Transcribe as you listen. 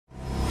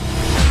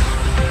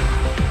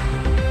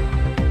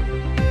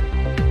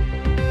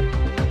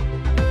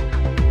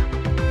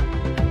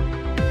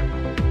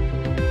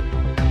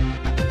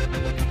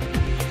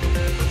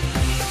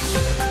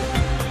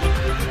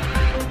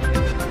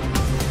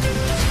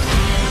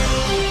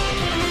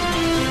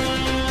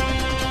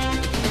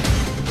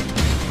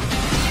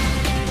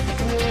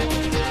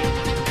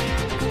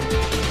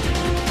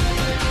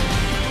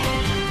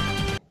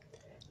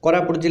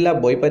कोरापुट जिला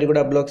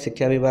बोईपारीगुड़ा ब्लॉक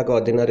शिक्षा विभाग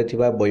अधीन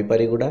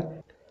बोईपारीगुड़ा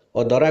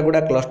और दरागुड़ा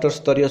क्लस्टर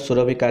स्तरीय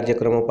सुरभि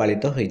कार्यक्रम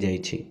पालित हो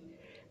जाइछि।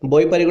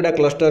 बोईपारीगुड़ा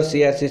क्लस्टर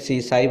सीआरसीसी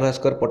साई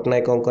भास्कर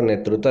पट्टनायक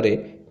नेतृत्व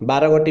में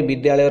 12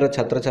 विद्यालयर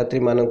छात्र छात्री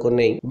मानक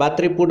नहीं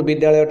बात्रीपुट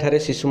विद्यालय ठारे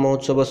शिशु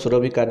महोत्सव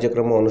सुरभि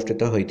कार्यक्रम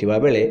अनुष्ठित होइतिबा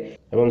बेले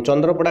एवं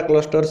चंद्रपड़ा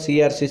क्लस्टर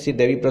सीआरसीसी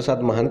देवी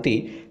प्रसाद महांती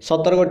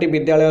 17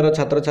 विद्यालयर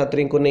छात्र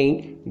छात्री को नहीं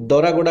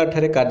दरागुड़ा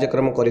ठारे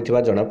कार्यक्रम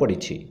करिथिबा जणा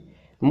पड़िछि।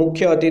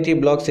 मुख्य अतिथि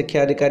ब्लॉक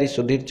शिक्षा अधिकारी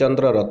सुधीर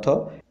चंद्र रथ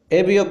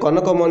एबीओ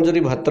कनक मंजूरी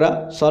भात्रा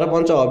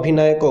सरपंच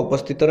अभिनायक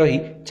उपस्थित रही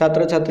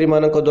छात्र छात्री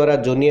मानक द्वारा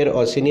जूनियर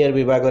और सीनियर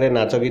विभाग में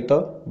नाच गीत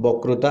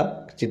वक्तृता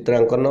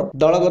चित्रांकन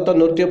दलगत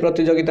नृत्य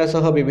प्रतियोगिता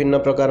सह विभिन्न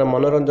प्रकार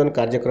मनोरंजन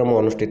कार्यक्रम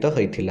अनुष्ठित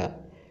होइथिला।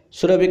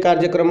 सुरभि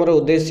कार्यक्रम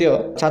उद्देश्य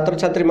छात्र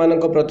छात्री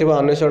मानक प्रतिभा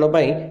अन्वेषण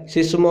पर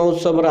शिशु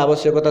महोत्सव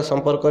आवश्यकता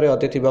संपर्क में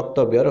अतिथि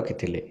वक्तव्य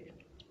रखिथिले।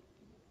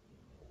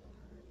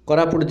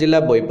 कोरापुट जिला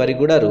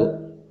बोईपारीगुड़ारू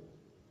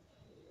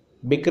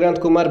विक्रांत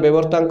कुमार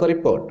बेवर्तांक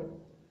रिपोर्ट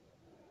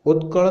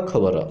उत्कल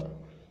खबर।